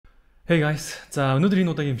Hey guys. За өнөөдөр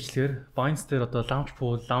энэ удаагийн бичлэгээр Binance дээр одоо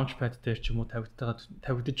launchpool, launchpad дээр ч юм уу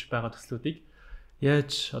тавигдаж байгаа төслүүдийг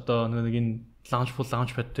яаж одоо нэг энэ launchpool,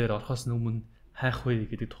 launchpad дээр орохоос өмнө хайх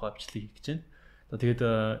вэ гэдэг тухай бичлэг хийж байна. Тэгээд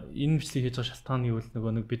энэ бичлэгийг хийж байгаа шалтгаан нь юу вэ?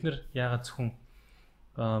 Нэг бид нар яагаад зөвхөн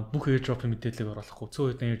бүх airdrop-ийн мэдээллийг оруулахгүй,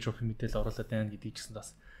 цөөн хэдэн airdrop-ийн мэдээлэл оруулаад байна гэдгийг ч гэсэн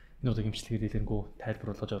бас энэ удаагийн бичлэгээр дэлгэрэнгүй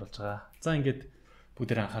тайлбарлаж оруулж байгаа. За ингээд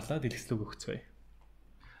бүгдээр анхаарлаа дэлгэцлэг өгцгөөе.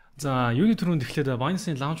 За юуны түрүүнд эхлээд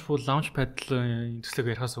Binance-ийн launchpool, launchpad-ийн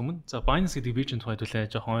төслөг ярихаас өмнө за Binance гэдэг биржийн тухайд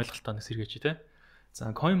үлээ жоохон ойлголтоо нэг сэргээч тий.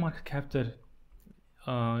 За CoinMarketCap дээр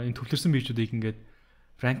энэ төвлөрсөн биржүүдийг ингээд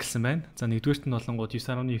ранклсан байна. За нэгдүгээрт нь болонгууд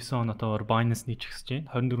 9.9 онотоор Binance нээж ихсэж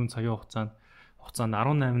байна. 24 цагийн хугацаанд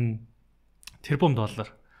 18 тэрбум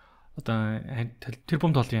доллар одоо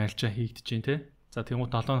тэрбум долларын арилжаа хийгдэж байна тий. За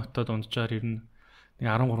тэгмүүд 7 хоногтод унджаар ирнэ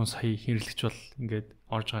 13 сая хэрэглэгч бол ингээд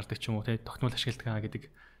орж гардаг ч юм уу тий. Тогтмол ашигладаг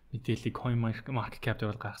гэдэг мэдээллийг CoinMarketCap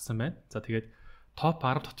дээр бол гаргасан байна. За тэгээд топ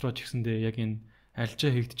 10 дотроо ч гэсэндээ яг энэ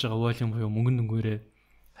арилжаа хийгдэж байгаа volume буюу мөнгөн дүнгээрээ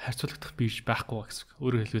харьцуулагдах бирж байхгүй гэсэн.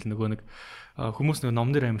 Өөрөөр хэлбэл нөгөө нэг хүмүүс нэг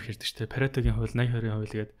номнэр амир хэрдэг ч тий. Pareto-гийн хувьд 80-20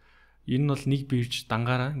 хувь гээд энэ нь бол нэг бирж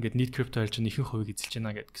дангаараа ингээд нийт крипто арилжааны ихэнх хувийг эзэлж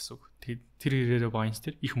байна гэсэн үг. Тэр хэрээрээ Binance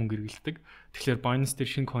дээр их мөнгө эргэлдэг. Тэгэхээр Binance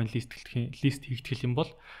дээр шинэ coin лист хийгдэх юм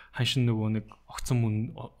бол ханшин нөгөө нэг огцон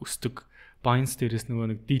мөн өсдөг. Binance дээрээс нөгөө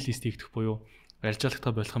нэг D-list хийгдэх буюу арилжаалагтай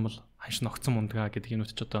болох юм бол ханшин огцон мундаг гэдэг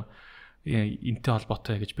юмуд ч одоо энтэй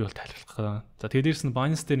холбоотой гэж би бол тайлбарлах. За тэгээд дээрс нь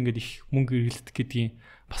Binance дээр ингээд их мөнгө эргэлдэх гэдгийн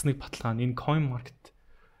бас нэг баталгаа нь энэ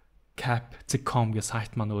CoinMarketCap.com гэх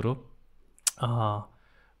сайт маань өөрөө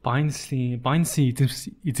Binance-ийн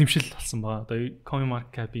эзэмшил болсон байгаа. Одоо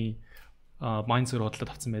CoinMarketCap-ийн Binance-ээр бодлоод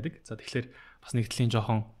авсан байдаг. За тэгэхээр бас нэг төрлийн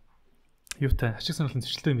жоохон юутай ашиг сонирхлын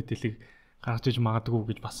зөрчилтэй мэдээллийг гаргаж иж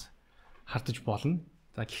магадгүй гэж бас хардаж болно.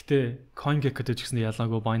 За гэхдээ CoinGecko-д ч гэсэн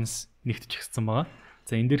ялгаагүй Binance нэгтж ихсэн байгаа.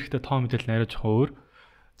 За энэ дээр ихтэй тоо мэдээлэл арай жоохон өөр.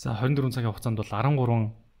 За 24 цагийн хугацаанд бол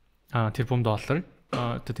 13 тэрбум доллар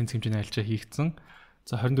одоо тэнцэх хэмжээний арилжаа хийгдсэн.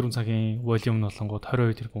 За 24 цагийн volume нь болонгууд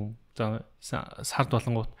 22 тэрбум. За сард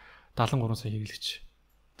болонгууд 73 сая хэрэглэгч.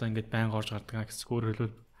 Одоо ингээд байнга орж гардаг гэсэн. Өөрөөр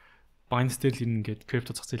хэлбэл Binance дээр л ингээд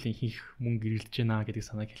крипто зах зээлийн хийх мөнгө эргэлдэж байна гэдэг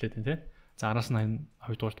санааг хэлээд байна тий. За араас нь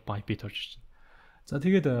 2 дугаарт Bybit орж ирж байна. За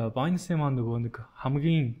тэгээд Binance-ийн маань нөгөө нэг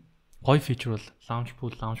хамгийн гоё фичер бол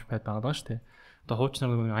launchpool, launchpad байгаа шүү дээ. Одоо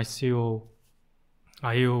хуучнаар нөгөө IO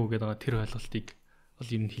гэдэг тэр ойлголтыг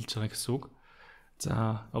бол ер нь хэлж байгаа гэсэн үг.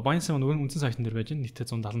 За Binance-ийн маань үндсэн сайтн дээр байж нийтдээ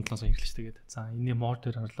 177 сая хэрэглэгчтэй гэдэг. За энэний more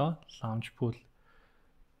дээр орлоо. Launchpool,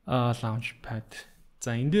 launchpad.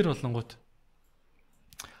 За энэ дээр болонгууд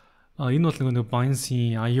энэ бол нөгөө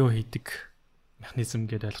Binance-ийн IO хийдэг механизм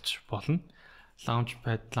гэдээ ойлгож болно.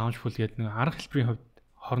 Launchpad, launchpool гэдэг нэг арга хэлбэрийн хувьд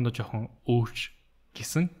хоорондоо жоохон өөрч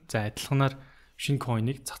гисэн. За адилханаар шинэ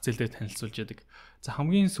coin-ыг зах зээл дээр танилцуулж яадаг. За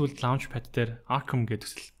хамгийн сүүлд launchpad дээр Arkham гэдэг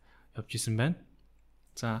төсөл явж исэн байна.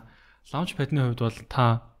 За launchpad-ны хувьд бол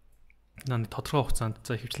та нэг тодорхой хугацаанд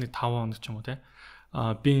за хэвчлэг 5 хоног ч юм уу те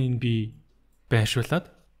BNB байршуулад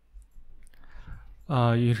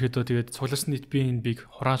ерөөдөө тэгээд цугларсан нийт BNB-г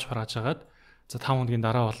хурааж агаад за 5 хоногийн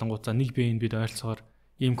дараа болонгууд за 1 BNB-д ойролцоогоор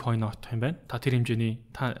ийм coin авах юм байна. Та тэр хэмжээний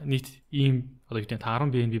та нийт ийм одоо гэдэг нь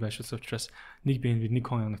 10 BNB байршуулсан учраас 1 BNB 1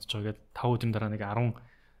 coin авагдаж байгаа гэдэг 5 өдрийн дараа нэг 10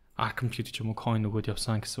 Arkham гэдэг ч юм уу coin өгөөд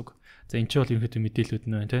явсан гэсэн үг. За энэ ч бол ерөөдөө мэдээлүүд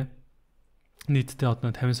нь байна те. Нийтдээ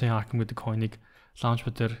одоо 50 сая Arkham гэдэг coin-ыг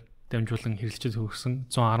launchpad дээр дамжуулан хэрэглэгчид хөргсөн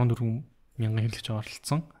 114 мянган хэрэглэгч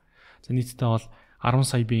оролцсон. За нийтдээ бол 10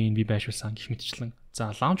 сая BNB байршуулсан гэх мэтчлэн.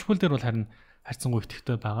 За launchpool дээр бол харин харьцангуй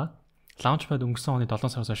идэвхтэй байгаа. Launchpad өнгөрсөн оны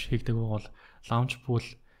 7 сараас хойш хийгдэг бол launchpool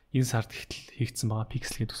энэ сард хийгдсэн байгаа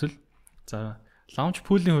pixel гэдэг төсөл. За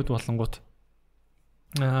launchpool-ийн хувьд болонгууд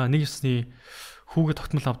нэг ёсны хүүгээ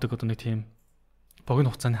тогтмол авдаг одоо нэг тийм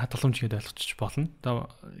богино хугацааны хадгаламж гэдээ ойлгочих болно.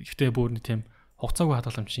 Гэхдээ бүр нэг тийм хугацаагүй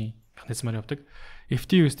хадгаламжийн механизмаар явдаг.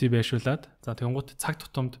 FTUSD байршуулад за тэгэнгუთ цаг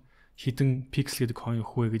тутамд хідэн pixel гэдэг coin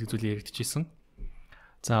өгөх вэ гэдэг зүйл яригдчихсэн.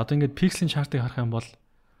 За одоо ингээд pixel-ийн чартыг харах юм бол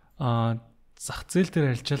зах зээл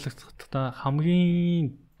дээр арилжаалагдахдаа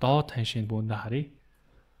хамгийн доод ханшийн бүүндээ харъя.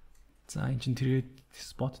 За энэ чинь тэргээд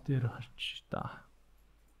spot дээр харч та.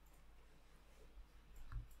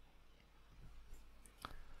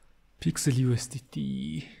 Pixel USDT.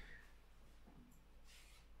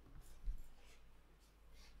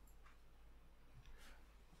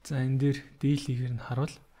 За энэ дээр daily-гээр нь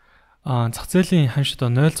харуул. Зах зээлийн ханш одоо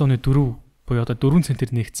 0.4 буюу одоо 4 центээр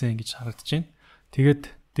нэгдсэн гэж харагдаж байна. Тэгээд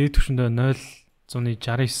дээд түвшиндээ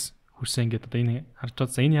 0.69 хүрсэн гэдэг одоо энэ харж байгаа.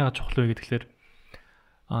 За энэ яагаад чухал вэ гэхээр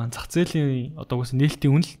зах зээлийн одоо угсаа нээлтийн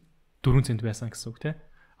үнэл 4 цент байсан гэсэн үг тийм.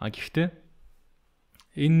 Гэхдээ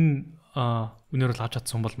энэ үнээр бол авч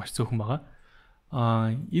чадсан бол маш цөөхөн байгаа.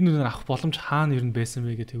 Энэ үнээр авах боломж хаана ер нь байсан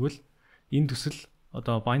бэ гэх тэгвэл энэ төсөл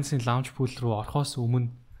одоо Binance-ийн launchpool руу орохоос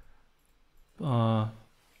өмнө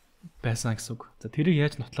байсан гэсэн үг. За тэрийг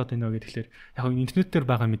яаж нотлоод байна вэ гэхээр яг нь интернетээр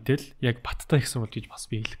байгаа мэдээлэл яг баттай их сурвалж гэж бас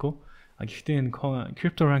би хэлэхгүй. Гэхдээ энэ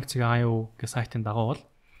Cryptoverse.io гэх сайтын дагуу бол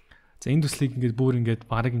за энэ төслийг ингээд бүр ингээд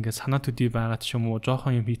баг ингээд санаа төдий байгаад ч юм уу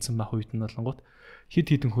жоохон юм хийцэн байх үед нь болонгууд хид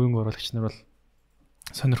хідэн хөрөнгө оруулагч нар бол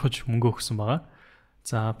сонирхож мөнгө өгсөн байгаа.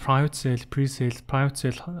 За private sale, pre-sale, private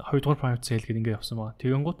sale, хоёрдугаар private sale гэдэг ингээд явсан байгаа.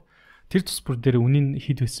 Тэгэнгუთ тэр тус бүр дээр үнийн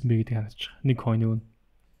хід байсан бэ гэдгийг харж байгаа. Нэг coin үн.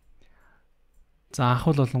 За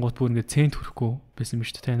ахвал болонгууд бүр ингээд цент хүрэхгүй байсан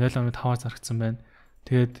биз дээ. 0.5-аар зарагдсан байна.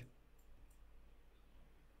 Тэгээд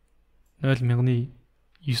 0.9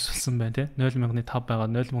 болсон байна те. 0.5 байгаа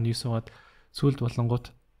 0.9 угаад сүүлд болонгууд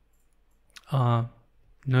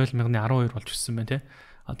 0.12 болж өссөн байна те.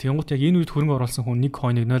 Тэгэнгუთ яг энэ үед хөрөнгө оруулсан хүн нэг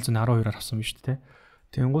coin-ыг 0.12-аар авсан биз дээ те.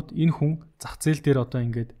 Тэгэнгუთ энэ хүн зах зээл дээр одоо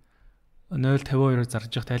ингээд 0.52-аар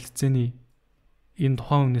зарж явах тайлцээний энэ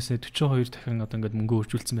тухайн үнээсээ 42 дахин одоо ингээд мөнгө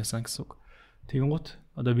өржүүлсэн байсан гэсэн үг. Тэгэнгუთ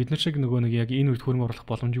одоо бид нар шиг нөгөө нэг яг энэ үед хөрөнгө оруулах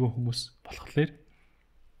боломжгүй хүмүүс болохоор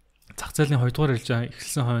зах зээлийн 2 дугаар арилжаа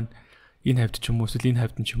эхэлсэн хойно энэ хавьд ч юм уу эсвэл энэ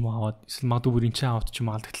хавьд нь ч юм уу аваад эсвэл магадгүй бүр энэ ч аваад ч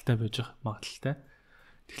юм алдагталтай байж байгаа магадaltaй.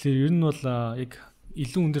 Тэгэхээр ер нь бол яг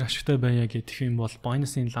илүү өндөр ашигтай байя гэх юм бол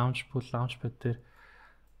Binance-ийн launchpool, launchpad дээр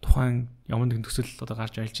тухайн ямар нэгэн төсөл одоо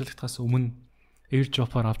гарч арилжаалагтахаас өмнө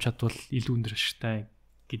airdrop-аар авч чадвал илүү өндөр ашигтай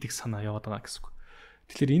гэдэг санаа яваад байгаа гэсэн үг.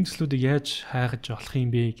 Тэгэхээр энэ төслүүдийг яаж хайгаж болох юм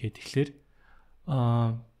бэ гэхээр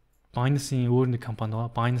Binance-ийн өөр нэг компани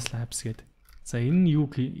байгаа Binance Labs гэдэг. За энэ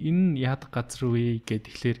яадаг газар вэ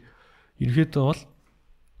гэхээр ерөнхийдөө бол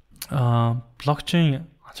блокчейн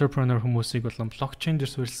entrepreneur хүмүүсийг болон блокчейн дээр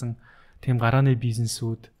суурилсан тийм гарааны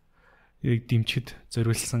бизнесүүд дэмжихэд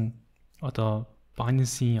зориулсан одоо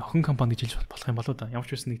Binance-ийн охин компани гэж хэлж болох юм болоо да. Ямар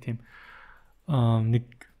ч байсан нэг тийм нэг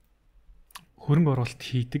хөрөнгө оруулалт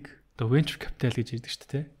хийдэг одоо venture capital гэж хэлдэг шүү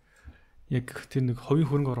дээ. Яг тэр нэг хувийн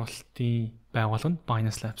хөрөнгө оруулалтын байгууллага нь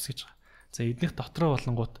Binance Labs гэж байгаа. За эднийх дотроо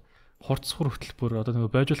болонгууд хурцсур хөтөлбөр одоо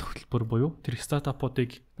нэг бойжуулах хөтөлбөр буюу тэр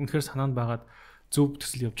стартапуудыг үнэхээр санаанд байгаад зөв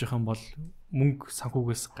төсөл явж байгаа юм бол мөнгө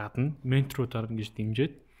санхугаас гадна менторуудаар ингэж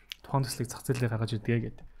дэмжиж тухайн төслийг зах зээлээр гаргаж ирдэг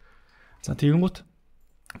гэдэг. За тэгэнгუთ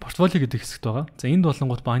портфолио гэдэг хэсэгт байгаа. За энд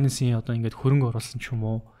болонгууд Binance-ийн одоо ингээд хөрөнгө оруулсан ч юм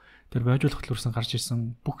уу тэр бойжуулах хөтөлбөрсөн гарч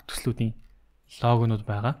ирсэн бүх төслүүдийн логонууд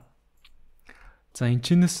байгаа. За энэ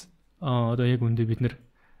чинээс одоо яг үндэ бид нэр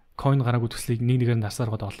coin гараагүй төслийг нэг нэгээр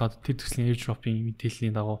насааргаад олоод тэр төслийн airdrop-ийн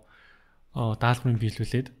мэдээллийн дагуу даалгаврыг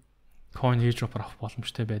биелүүлээд coin airdrop-аар авах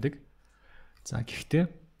боломжтой байдаг. За гэхдээ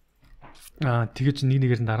тэгэж нэг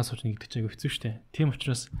нэгээр нь дараа сууж нэгдэж байгаа хэцүү шүү дээ. Тийм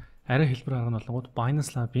учраас арай хэлбэр арга нь болонгууд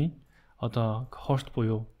Binance Lab-ийн одоо cohort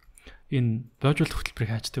буюу энэ бойжуулах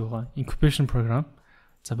хөтөлбөрийг хайчдаг байгаа. Incubation program.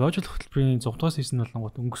 За бойжуулах хөтөлбөрийн 6 дугаар сизон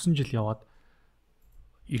болонгууд өнгөрсөн жил яваад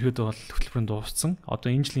ирэхэд бол хөтөлбөр нь дууссан. Одоо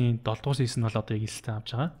энэ жилийн 7 дугаар сизон бол одоо яг илтээ авч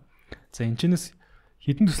байгаа. За энэ чинээс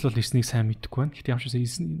хэдэн төсөл бол ирснийг сайн мэдэхгүй байна. Гэхдээ ямар ч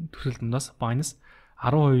байсан төсөл дундаас Binance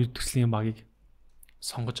 12 төслийн багийг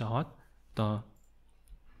сонгож аваад одоо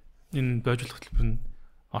энэ бойжуулах хөтөлбөр нь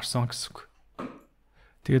орсон гэсэн үг.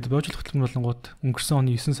 Тэгээд бойжуулах хөтөлбөр болонгууд өнгөрсөн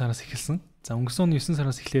оны 9 сараас эхэлсэн. За өнгөрсөн оны 9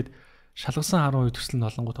 сараас эхлээд шалгасан 12 төсөл нь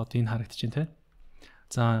болонгууд одоо энэ харагдаж байна те.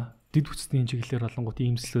 За дэд бүтцийн чиглэлээр болонгууд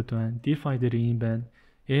ийм төслүүд байна. DeFi дээр ийм байна.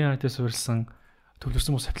 AI-д суурилсан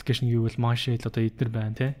төвлөрсөн бус аппликейшн гэвэл Marshall одоо эднэр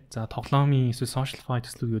байна те. За тоглоомын эсвэл SocialFi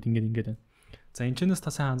төслүүд ингээд байна. За энэ чэнэс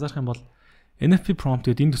та сайн анзаарах юм бол NFT prompt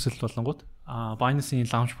гэдэг энэ төсөл болонгууд Binance-ийн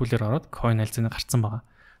launchpool-ээр ороод coin алзаны гарцсан байгаа.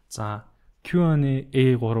 За Q&A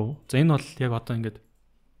 3. За энэ бол яг одоо ингээд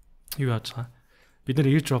юу яаж байгаа. Бид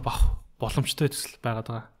нэр airdrop авах боломжтой төсөл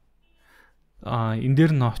байгаад байгаа. Энэ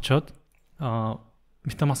дээр нь очоод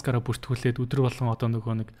MetaMask-аараа бүртгүүлээд өдөр болгон одоо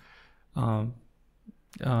нөгөө нэг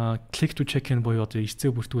click to check-in буюу одоо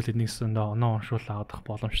эцэг бүртгүүлээд нэгсэндээ оноо урамшуулал авах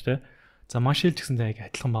боломжтой. За Marshall ч гэсэндээ яг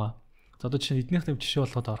адилхан байгаа. За одоо эднийхээ жишээ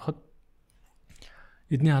болгоод ороход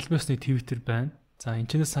эдний албан ёсны Twitter байна. За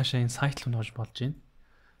энэ чэнэс цаашаа энэ сайт руу нууж болж байна.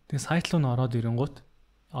 Тэгээ сайт руу н ороод ирэнгуут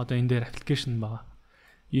одоо энэ дээр аппликейшн байгаа.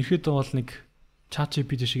 Ерөөдөө бол нэг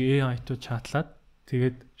ChatGPT шиг AI-тууд чатлаад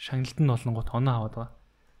тэгээд шагналт нь болонгууд оноо аваад байгаа.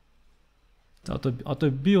 За одоо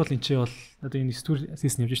би бол энэ ч бол одоо энэ стур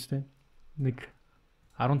систем явж штэ. Нэг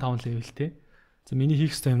 15 левелтэй. За миний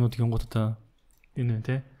хийх ёстой юмнууд гингууд одоо энэ байна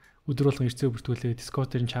те. Өдөр болгон ирцээ бүртгүүлээ,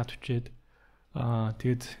 Discord дээр чат өчээд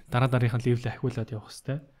тэгээд дараагийнхаа левел ахиулаад явах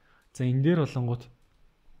хэвээр. За энэ дээр болонгууд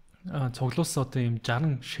цуглуулсан одоо юм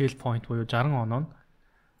 60 shell point буюу 60 оноо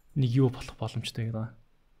нэг юу болох боломжтой гэдэг.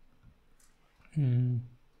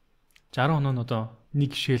 60 оноо нь одоо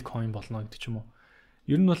нэг shell coin болно гэдэг ч юм уу.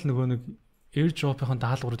 Ер нь бол нөгөө нэг airdrop-ын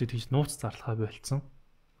даалгавруудыг тийж нууц зарлахаа болцсон.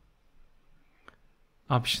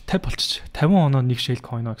 Биш 50 болчих. 50 оноо нэг shell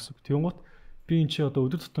coin аа гэсэн үг. Тэгэнгუთ би энэ чи одоо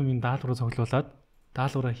өдөр тутмын даалгавраа цуглуулад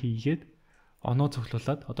даалгавраа хийгээд оноо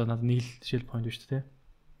цуглуулад одоо надад нэг shell point биш үү те.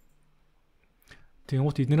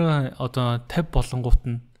 Тэгэнгუთ эднэрээ одоо 50 болонгууд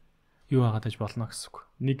нь юу агаад аж болно гэсэн үг.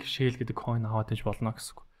 Нэг shell гэдэг coin аваад аж болно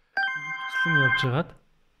гэсэн үг. Ихэвчлэн явж байгаад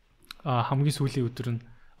хамгийн сүүлийн өдөр нь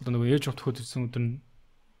одоо нөгөө airdrop төхөөрсөн өдөр нь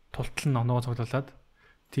тултал нь оноо цуглуулад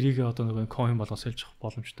тэрийг одоо нөгөө coin болгож сэлж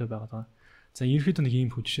боломжтой байгаа. За ерөөхдөө нэг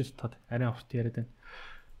ийм хүчтэй татаад арай авт яриад байна.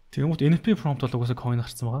 Тэгмүүд NFP prompt бол угаасаа coin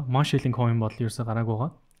гарсан байгаа. Мөн shell-ийн coin бол ерөөсөө гараагүй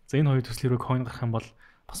байгаа. За энэ хоёр төслөөрөө coin гарах юм бол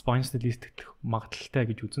бас Binance-д листэглэх магадлалтай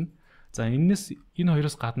гэж үзнэ. За энэ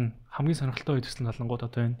хоёроос гадна хамгийн сонирхолтой хоёр төсөл нь болонгууд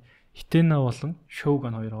одоо энэ Ethena болон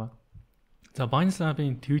Shogun хоёр байгаа. За Binance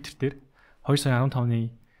Lab-ийн Twitter дээр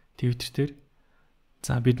 2015-ны Twitter дээр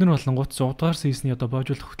за бид нар болонгууд 100 дугаар season-ы одоо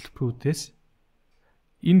боожуулах хөтөлбөрүүдээс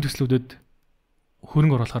энэ төслүүдэд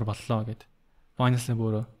хөрөнгө оруулахар боллоо гэдэг Binance Lab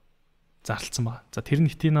өөрөө зарлцсан байна. За тэр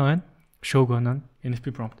нь Ethena байна, Shogun нь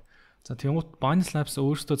NFP prompt. За тэгмүүд Binance Labs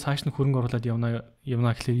өөрөөсөө цааш нь хөрөнгө оруулаад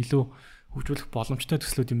явна гэхлээр илүү хөгжүүлэх боломжтой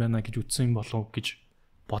төслүүд юм байна гэж үзсэн юм болов гэж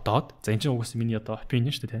бодоод. За энэ чинь угаасаа миний одоо opinion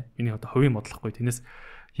шүү дээ, тэ. Миний одоо хувийн бодлохгүй. Тэрнээс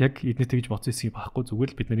яг эднэ тэгж бодсон хэсгийг байхгүй, зүгээр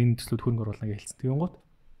л бид нар энэ төслүүд хөрөнгө оруулна гэж хэлсэн. Тэгмүүд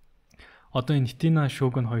одоо энэ Ethena,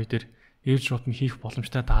 Shogun хоёр дээр airdrop хийх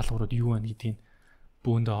боломжтой даалгаврууд юу байна гэдгийг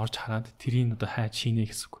бөөндөө орж хараад тэрийг одоо хайж хийнэ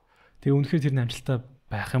гэсэн үг. Тэгээ үнэхээр тэр амжилттай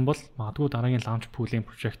байх юм бол магадгүй дараагийн launchpool-ийн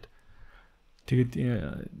project тэгэд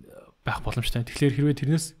байх боломжтой. Тэгэхээр хэрвээ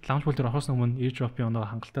тэрнээс launchpool дээр орохоос өмнө airdrop-ийн оноо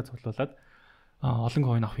хангалттай цуглуулад олон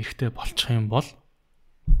coin авах хэрэгтэй болчих юм бол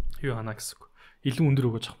юу хана гэсэн үг. Илүү өндөр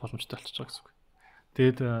өгөөж авах боломжтой болчих байгаа гэсэн үг.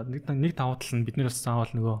 Тэгэд нэг давуу тал нь биднээс заавал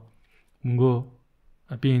нөгөө мөнгөө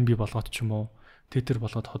BNB болгоод ч юм уу Tether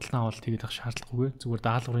болгоод худалдан авалт хийгээд авах шаардлагагүй. Зүгээр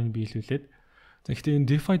даалгаврыг биелүүлээд. За гэхдээ энэ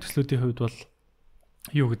DeFi төслүүдийн хувьд бол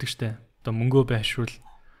юу гэдэг чтэй. Одоо мөнгөө байршуул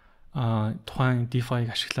тухайн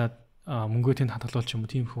DeFi-г ашиглаад мөнгөө тэнд хадгалуулж юм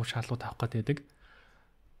уу тийм их шаардлагууд авах гэдэг.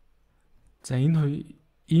 За энэ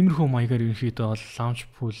иймэрхүү маягаар ерөнхийдөө бол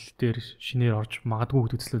launchpool дээр шинээр орж магадгүй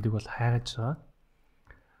гэдэг төслүүдийг бол хайгаж байгаа.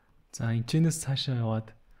 За энэчнээс цаашаа яваад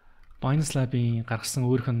Binance Lab-ийн гаргасан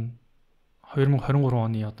өөрийнх нь 2023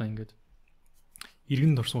 оны одоо ингээд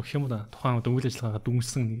иргэн дурсан гэх юм уу да тухайн одоо үйл ажиллагаагаа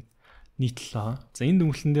дүнссэн нийтлэл байгаа. За энэ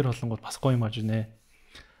дүнслэн дээр болонгууд бас гоё юм ааж нэ.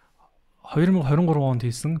 2023 онд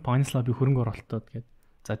хийсэн Binance Lab-ийн хөрөнгө оруулалтууд гэдэг.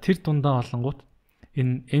 За тэр дундаа болонгууд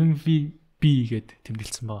энэ MVP гэд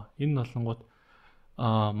тэмдэглэсэн байгаа. Энэ болонгууд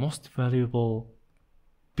most valuable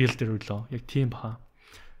builder лөө яг тийм баха.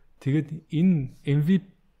 Тэгээд энэ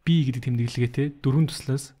MVP гэдэг тэмдэглэгээтэй дөрвөн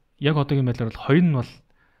төслөөс яг одоогийн байдлаар бол хоёр нь бол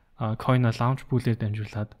coin launchpool-ээр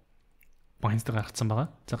дамжуулаад Binance-д гаргацсан байгаа.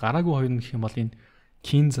 За гараагүй хоёр нь гэх юм бол энэ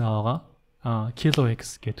Kinza байгаа,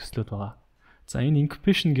 KiloX гэх төслүүд байгаа. За энэ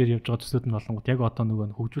incubation гэж явж байгаа төслүүд нь болонгууд яг одоо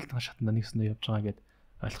нөгөө хөгжүүлэлт шатанда нэгсэндээ явж байгаа гэд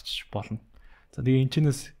ойлгочих болно. За тэгээ энэ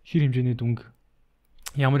чинээс хэр хэмжээний дүнг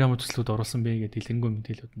ямар төслүүд оруулсан бэ гэдэг дэлгэрэнгүй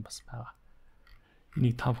мэдээлүүд нь бас байгаа.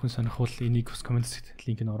 Энийг та бүхэн сонирхвол энийг бас коммент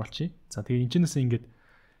линкийг нь оруулъя. За тэгээ энэ чинээс ингээд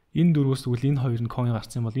энэ дөрвөөс тэгвэл энэ хоёр нь coin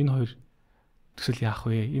гарсан бол энэ хоёр төсөл яах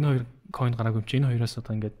вэ? Энэ хоёр coin гараагүй юм чи энэ хоёроос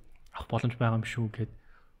одоо ингээд авах боломж байгаа юм шүү гэд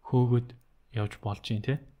хөөгөөд явж болж юм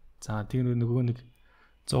те. За тэгээ нөгөө нэг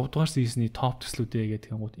 100 дугаар season-ы топ төслүүдээ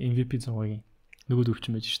гэдэг юм уу MVP 100-ийн нөгөө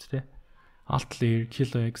дөрвчин байж шүү дээ те. Alt layer,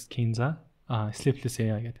 KiloX, Kinza, Sleepless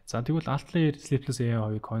AI гэдэг. За тэгвэл Alt layer, Sleepless AI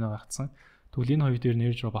хоёр coin гаргацсан. Тэгвэл энэ хоёр дээр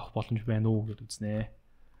airdrop авах боломж байна уу гэж үзнэ.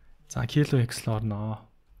 За KiloX л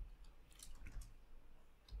орноо.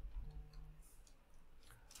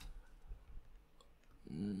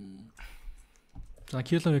 За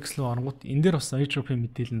KiloX руу оронгууд энэ дээр бас airdrop-ийн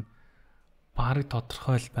мэдээлэл нь баг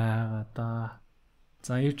тодорхой л байгаа да.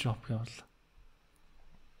 За airdrop явуулаа.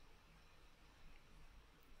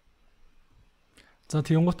 За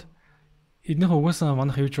тэгэнгუთ эднийхээ угаасаа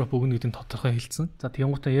манайх airdrop өгнө гэдэг нь тодорхой хэлсэн. За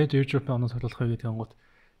тэгэнгуутаа яаж airdrop-ийн оноо сорлуулах вэ гэдэг тэгэнгуут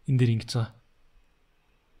энэ дээр ингэж байгаа.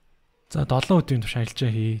 За 7 өдрийн турш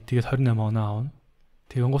арилжаа хий. Тэгээд 28 оноо аавна.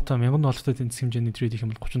 Тэгэнгуутаа $1000 тэнцэх хэмжээний трейд хийх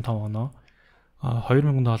юм бол 35 оноо.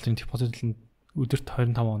 $2000 депозит нь өдөрт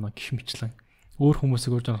 25 оноо гэх мэтлэн. Өөр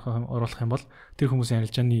хүмүүсийг урьж оруулах юм бол тэр хүмүүсийн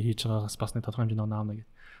арилжааны хийж байгаагаас бас нэг тодорхой хэмжээний оноо аавна гэдэг.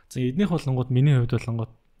 За эднийх болонгууд миний хувьд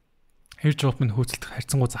болонгууд airdrop минь хөөцөлдөх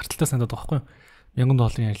харьцангуй зарталтай санагдаад байгаа байхгүй юу?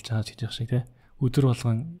 $1000 арилжаа хийж явах шиг тий. Өдөр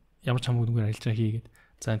болгон ямар ч хамаагүй арилжаа хийгээд.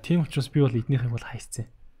 За тийм учраас би бол эднийхийг бол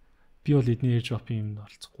хайцсан. Би бол эдний airdrop-ийн юмд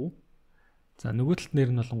оролцохгүй. За нөгөө талд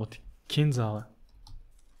нэр нь болонгууд Kinza аваа.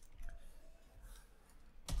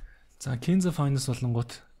 За Kinza Finance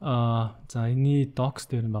болонгууд за энэний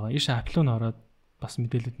docs дээр нь байгаа. Иш апплуу нь ороод бас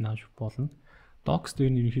мэдээлэлд нь авч болно. docs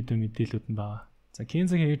дээр нь ерөнхийдөө мэдээлүүд нь байгаа. За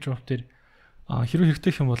Kinza-гийн airdrop дээр хэрвээ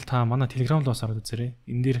хэрэгтэй юм бол та манай Telegram руу ороод үзээрэй.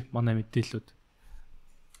 Энэ дээр манай мэдээлүүд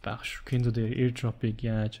байгаа шүү. Kinza дээр airdrop-ыг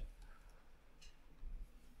яаж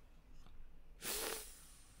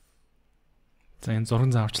за энэ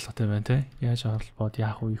зургийн зааварчилгатай байна те. Яаж орлбод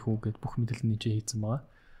яах вэ гэд бүх мэдээлэл нь хийж хийсэн байгаа.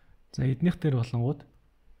 За эднийх дээр болонгууд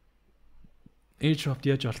airdrop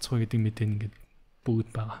яаж олцох вэ гэдэг мэдээ ингээд бүгд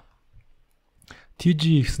байгаа.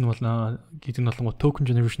 TG гэсэн нь бол гэдэг нь болонгууд token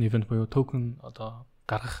generation event буюу token одоо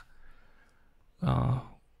гаргах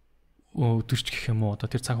өдөрч гэх юм уу одоо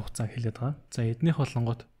тэр цаг хугацаа хэлээд байгаа. За эднийх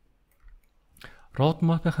болонгууд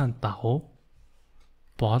roadmap-ийн дагуу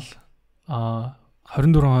бол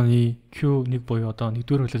 24 оны Q1 буюу одоо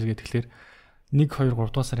 1-р хөлөөлөл гэхэлэр 1 2 3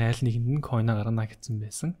 дугаар сарын айл нэгэнд нь coin-а гаргана гэсэн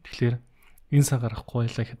байсан. Тэгэхээр энэ сар гарахгүй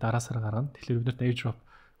байлаа гэхэд дараа сар гаргана. Тэгэхээр бид нарт airdrop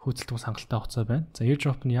хөөцөлтөг хангалттай хугацаа байна. За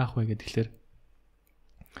airdrop нь яах вэ гэхээр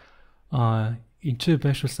энэ ч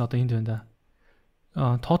байршуулсан одоо энд байна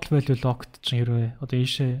да. Total value locked чинь хэрвээ одоо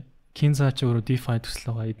ийшээ Kinza ч өөрөө DeFi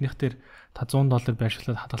төсөл байгаа. Эднийх дээр та $100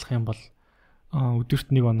 байршуулад хадгалах юм бол өдөрт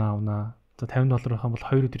 1 оноо авна. За $50 байх юм бол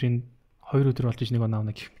 2 өдөр болж иж 1 оноо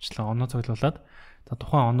авна гэх мэтлээ оноо цуглуулад за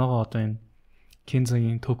тухайн оноогоо одоо энэ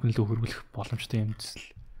Kinza-гийн токен руу хөрвүүлэх боломжтой юм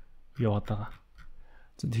төсөл яваад байгаа.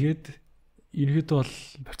 За тэгээд ерөнхийдөө бол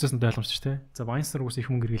процесс нь ойлгомжтой шүү дээ. За Binance-аар үс их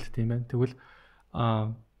мөнгө хэрэглэдэг юм байна. Тэгвэл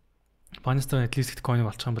Binance-аар at least coin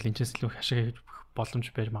болчих юм бол энэчээс илүү хашиг хийж боломж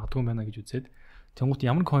байж магадгүй байна гэж үзээд тэнгуут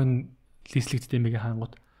ямар coin листлэгддэг юм бэ гэж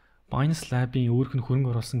хангууд Binance Lab-ийн өөрөх нь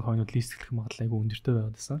хөрөнгө оруулсан coin-ууд листлэх магадлал айгүй өндөртэй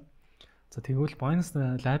байгаад байсан. За тэгвэл Binance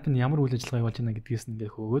Lab нь ямар үйл ажиллагаа явуулж байна гэдгээс нь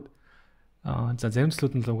ингээд хөөгөөд за зарим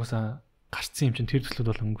төслүүд нь л угаасаа гарцсан юм чинь тэр төслүүд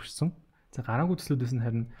бол өнгөрсөн. За гараагүй төслүүдээс нь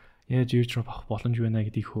харин яаж airdrop авах боломж байна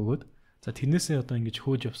гэдгийг хөөгөөд за тэрнээсээ одоо ингэж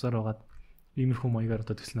хөөж явсаар байгаад иймэрхүү маягаар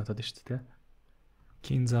одоо төсөл натаад байна шүү дээ.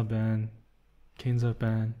 Kinza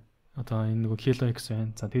байна. Одоо энэ нөгөө хэллэг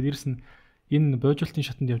байна. За тэрээс нь энэ боожуулалтын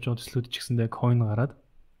шатанд явж байгаа төслүүд ч гэсэндээ coin гараад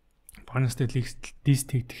Binance-д list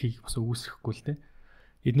хийхийг бас үүсгэхгүй л дээ.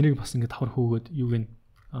 Эднэрийг бас ингэ давхар хөөгөөд юуг нь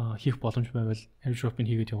хийх боломж байвал airdrop-ыг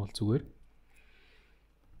хийгээд явал зүгээр.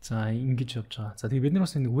 За ингэж явж байгаа. За тэгээ бид нар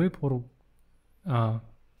бас энэ web 3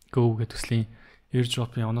 go гэх төслийн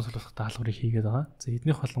airdrop-ын оноо солих даалгаврыг хийгээд байгаа. За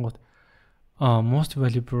эднийх болонгот most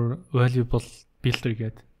valuable builder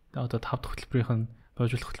гэдэг одоо 5 дахь хөтөлбөрийнх нь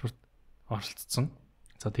боожуулах хөтөлбөрт оролцсон.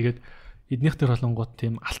 За тэгээд эднийх дээр болонгот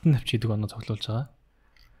тийм алтан навч гэдэг оноо цуглуулж байгаа.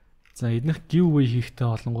 За эднийх giveaway хийхдээ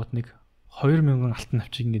болонгот нэг 2000 алтан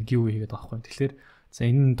навчийг ингэ giveaway хийгээд байгаа байхгүй. Тэгэхээр за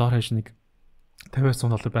энэ нь доор хаяж нэг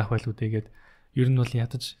 $50-100 байх байлгүй тэгээд ер нь бол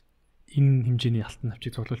ядаж энэ хэмжээний алтан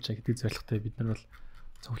навчийг цуглуулчаа гэдэг зорилготой бид нар бол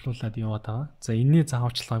цуглуулад яваад байгаа. За энэний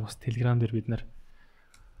зааварчилгааг бас Telegram дээр бид нар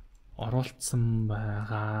оруулсан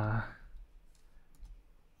байгаа.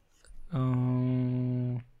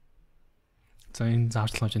 За энэ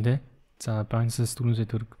зааварчилгаа чинь тий. За Binance-с 4 сая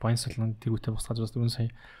төгрөг, Binance болон тэргүүтээ босгож 4 сая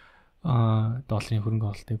долларын хөрөнгө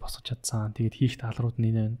оруулалтыг босгож чадсан. Тэгээд хийх даалгаврууд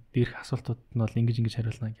нь дээрх асуултууд нь бол ингэж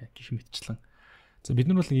хариулна гэх мэтчлэн. За бид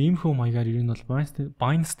нар бол иймэрхүү маягаар ер нь бол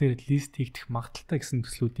Binance дээр лист хийгдэх магадaltaй гэсэн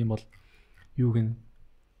төслүүдийн бол юуг нь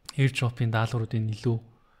airdrop-ийн даалгавруудын илүү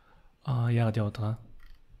яагаад яваад байгаа.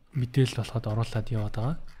 Мэдээлэл болоход оруулаад яваад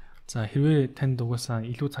байгаа. За хэрвээ танд угаасаа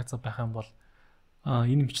илүү цаг зав байх юм бол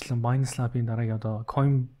энэ мэтлэн Binance Lab-ийн дараагийн одоо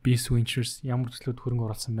Coinbase Ventures ямар төслүүд хөрөнгө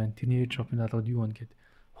оруулсан байна. Тэрний airdrop-ийн даалгаврууд юу вэ гэд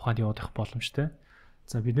ухаад яваад байх боломжтой.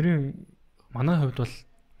 За бидний манай хувьд бол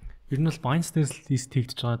ер нь бол Binance-ээс лист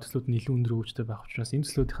хийгдэж байгаа төслүүд нь илүү өндөр өвчтэй байх учраас энэ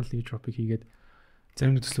төслүүдийн airdrop-ыг хийгээд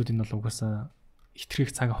зарим төслүүд нь бол угаасаа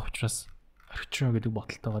итгэх цаг авах учраас орхичроо гэдэг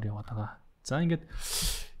бодолтойгоор яваад байгаа. За ингээд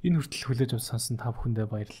энэ хүртэл хүлээж авсан сонсон та бүхэндээ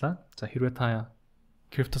баярлалаа. За хэрвээ та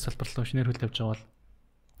крипто салбарлуу шинээр хөл тавьж байгаа бол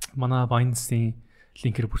манай Binance-ийн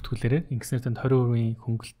линкээр бүртгүүлээрэй. Ингэснээр танд 20%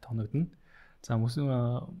 хөнгөлөлт оногдно. За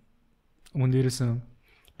мөн дээрээс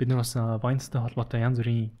бид нар бас Binance-тай холбоотой янз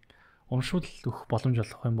бүрийн урамшуулал өгөх боломж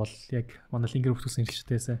олох юм бол яг манай линкээр бүртгүүлсэн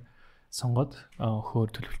хэрэглэгчдээс сонгоод өгөхөөр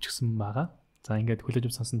төлөвлөчихсөн байгаа. За ингээд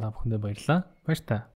хүлээж авсан та бүхэндээ баярлалаа. Баяр та.